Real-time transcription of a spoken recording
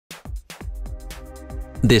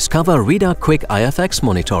Discover RIDA Quick IFX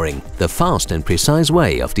monitoring, the fast and precise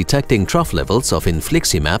way of detecting trough levels of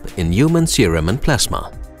infliximab in human serum and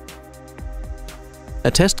plasma.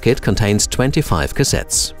 A test kit contains 25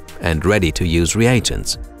 cassettes and ready-to-use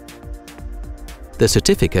reagents. The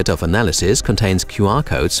certificate of analysis contains QR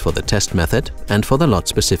codes for the test method and for the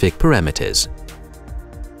lot-specific parameters.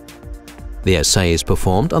 The assay is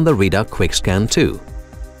performed on the RIDA Quick Scan 2.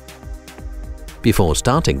 Before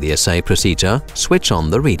starting the assay procedure, switch on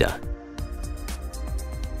the reader.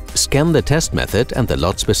 Scan the test method and the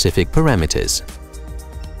lot-specific parameters.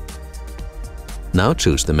 Now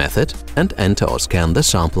choose the method and enter or scan the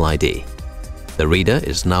sample ID. The reader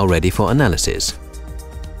is now ready for analysis.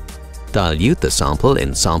 Dilute the sample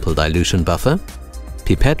in sample dilution buffer,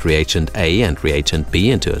 pipette reagent A and reagent B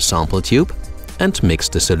into a sample tube, and mix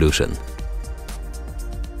the solution.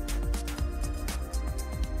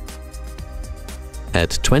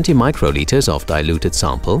 Add 20 microliters of diluted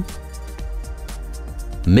sample,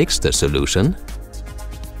 mix the solution,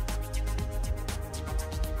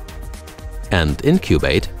 and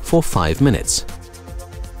incubate for 5 minutes.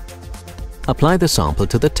 Apply the sample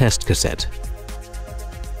to the test cassette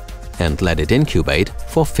and let it incubate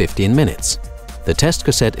for 15 minutes. The test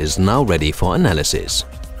cassette is now ready for analysis.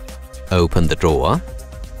 Open the drawer,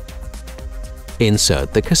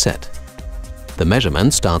 insert the cassette. The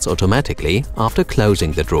measurement starts automatically after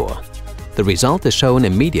closing the drawer. The result is shown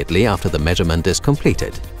immediately after the measurement is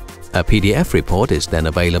completed. A PDF report is then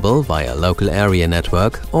available via local area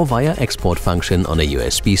network or via export function on a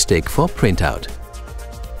USB stick for printout.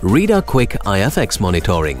 RIDA Quick IFX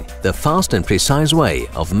monitoring, the fast and precise way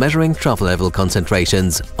of measuring trough level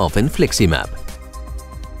concentrations of infliximab.